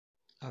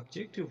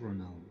Objective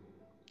pronoun.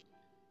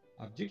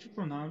 Objective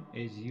pronoun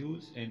is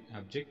used in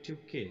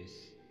objective case.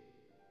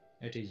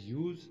 It is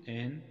used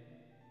in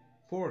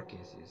four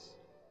cases: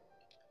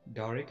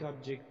 direct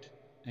object,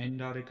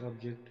 indirect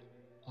object,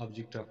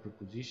 object of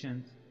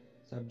prepositions,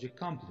 subject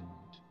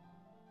complement.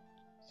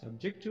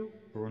 Subjective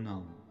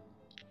pronoun: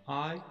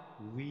 I,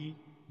 we,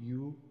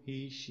 you,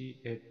 he, she,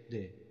 it,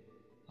 they.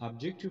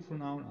 Objective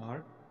pronoun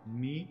are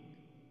me.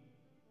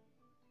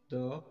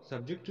 The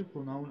subjective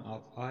pronoun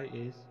of I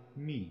is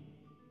me.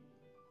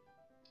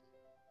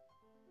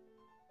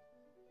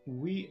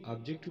 We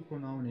objective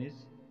pronoun is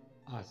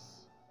us,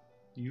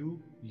 you,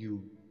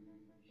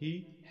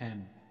 he,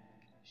 him,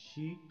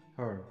 she,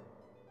 her,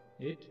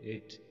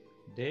 it,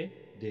 they,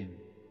 them.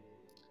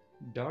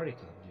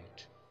 Direct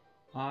object: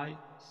 I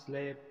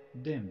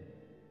slept them.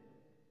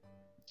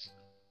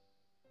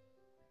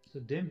 So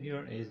them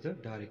here is the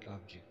direct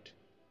object.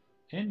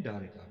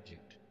 Indirect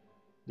object: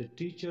 the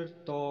teacher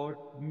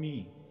taught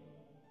me.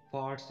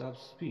 Parts of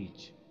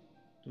speech.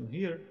 So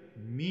here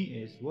me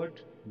is what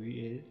we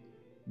is.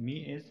 Me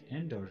is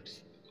indirect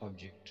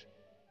object.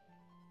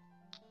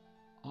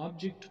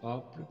 Object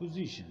of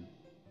preposition: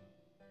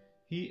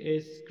 he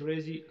is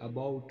crazy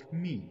about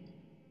me.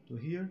 So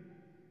here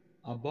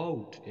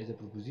about is a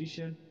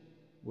preposition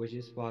which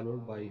is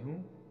followed by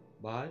whom?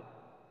 By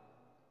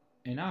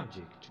an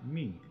object,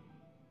 me.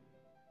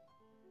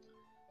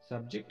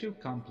 Subjective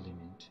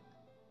complement,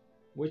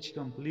 which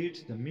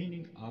completes the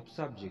meaning of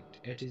subject.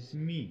 It is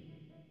me.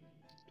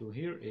 So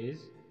here is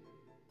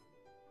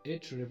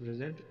it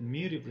represent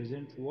me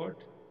represent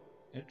what?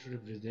 It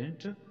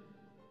represent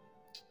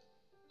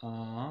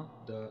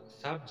the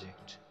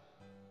subject.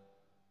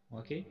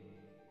 Okay.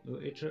 So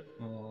it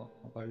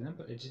for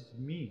example it is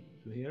me.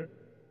 So here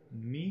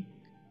me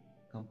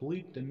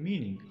complete the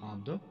meaning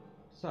of the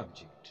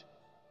subject.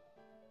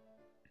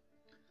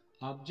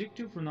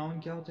 Objective pronoun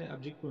क्या होता है?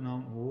 Object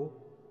pronoun वो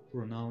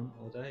pronoun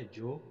होता है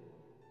जो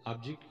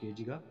object की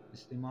जगह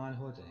इस्तेमाल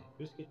होता है।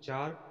 फिर उसके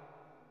चार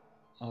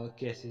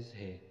केसेस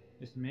है।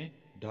 इसमें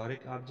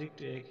डायरेक्ट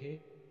ऑब्जेक्ट एक है,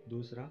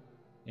 दूसरा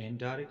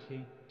इनडायरेक्ट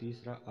है,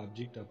 तीसरा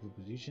ऑब्जेक्ट ऑफ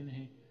प्रीपोजिशन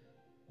है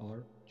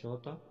और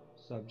चौथा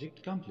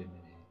सब्जेक्ट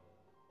कॉम्प्लीमेंट है।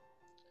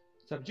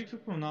 सब्जेक्टिव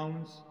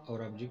प्रोनाउंस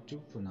और ऑब्जेक्टिव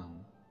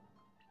प्रोनाउन।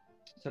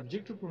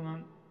 सब्जेक्टिव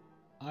प्रोनाउन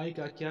आई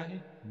का क्या है?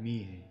 मी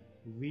है।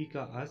 वी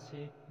का अस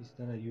है, इस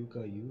तरह यू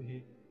का यू है,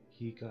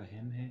 ही का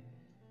हिम है,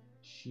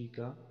 शी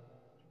का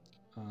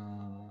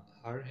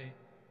हर है,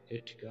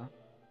 इट का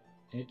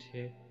इट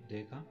है,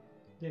 दे का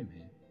देम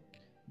है।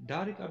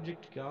 डायरेक्ट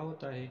ऑब्जेक्ट क्या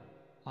होता है?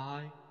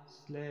 I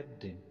slept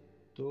them.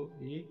 तो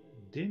ये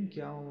देम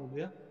क्या हो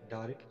गया?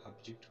 डायरेक्ट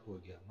ऑब्जेक्ट हो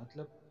गया।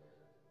 मतलब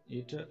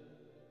it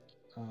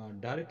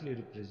directly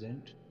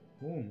represent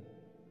whom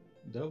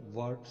the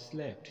verb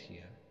slept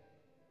here.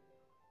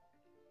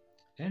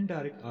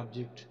 Indirect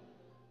object: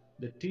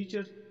 the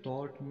teacher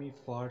taught me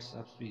parts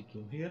of speech.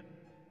 So here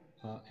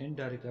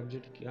indirect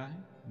object क्या है?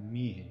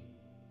 मी है,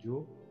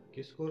 जो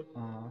किसको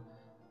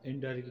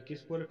इनडायरेक्ट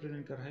किसको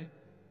रिप्रेजेंट कर रहा है?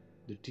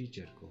 द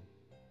टीचर को।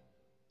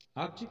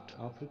 Object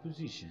of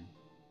preposition: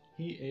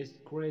 he is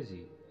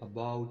crazy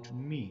about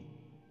me.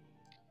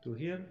 तो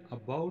हियर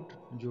अबाउट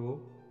जो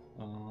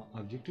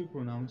ऑब्जेक्टिव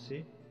प्रोनाउन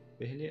से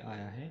पहले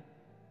आया है,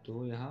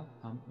 तो यहाँ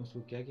हम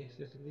उसको क्या कह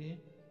सकते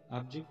हैं?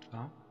 Object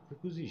of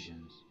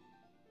prepositions.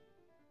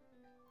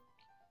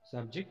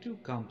 Subjective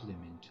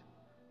complement,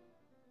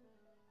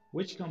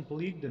 which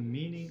complete the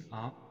meaning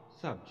of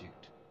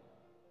subject.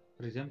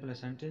 For example, a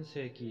sentence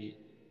है कि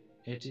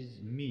it is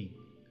me,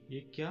 ये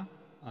क्या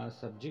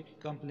subject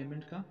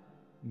complement का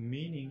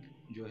meaning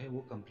जो है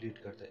वो complete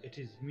करता है।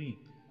 It is me,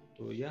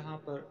 तो यहाँ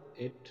पर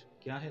it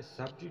क्या है?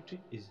 subject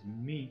is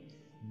me,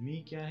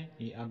 me क्या है?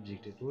 ये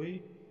object है। तो ये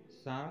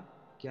सारा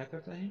क्या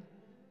करता है?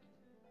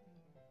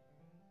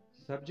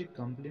 subject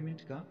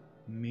complement का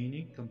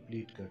meaning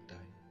complete करता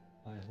है।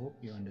 I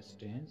hope you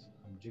understand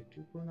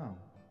objective pronoun.